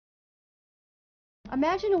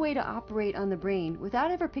Imagine a way to operate on the brain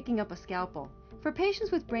without ever picking up a scalpel. For patients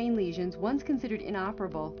with brain lesions once considered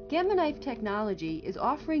inoperable, Gamma Knife technology is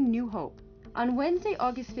offering new hope. On Wednesday,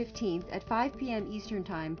 August 15th at 5 p.m. Eastern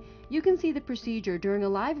Time, you can see the procedure during a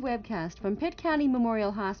live webcast from Pitt County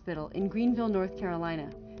Memorial Hospital in Greenville, North Carolina.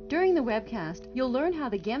 During the webcast, you'll learn how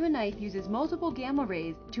the Gamma Knife uses multiple gamma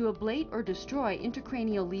rays to ablate or destroy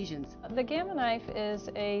intracranial lesions. The Gamma Knife is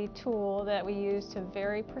a tool that we use to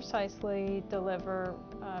very precisely deliver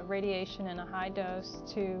radiation in a high dose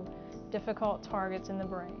to difficult targets in the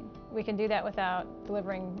brain. We can do that without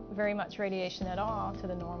delivering very much radiation at all to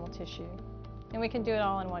the normal tissue. And we can do it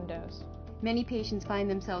all in one dose. Many patients find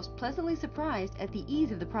themselves pleasantly surprised at the ease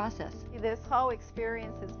of the process. This whole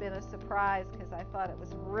experience has been a surprise because I thought it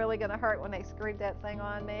was really going to hurt when they screwed that thing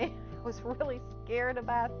on me. I was really scared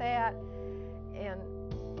about that. And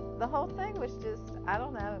the whole thing was just, I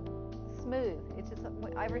don't know, smooth. It just,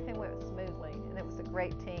 everything went smoothly, and it was a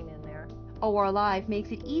great team in there. OR Live makes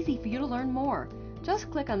it easy for you to learn more. Just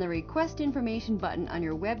click on the Request Information button on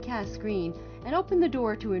your webcast screen and open the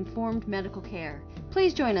door to informed medical care.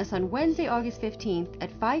 Please join us on Wednesday, August 15th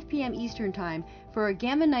at 5 p.m. Eastern Time for a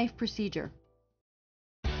Gamma Knife procedure.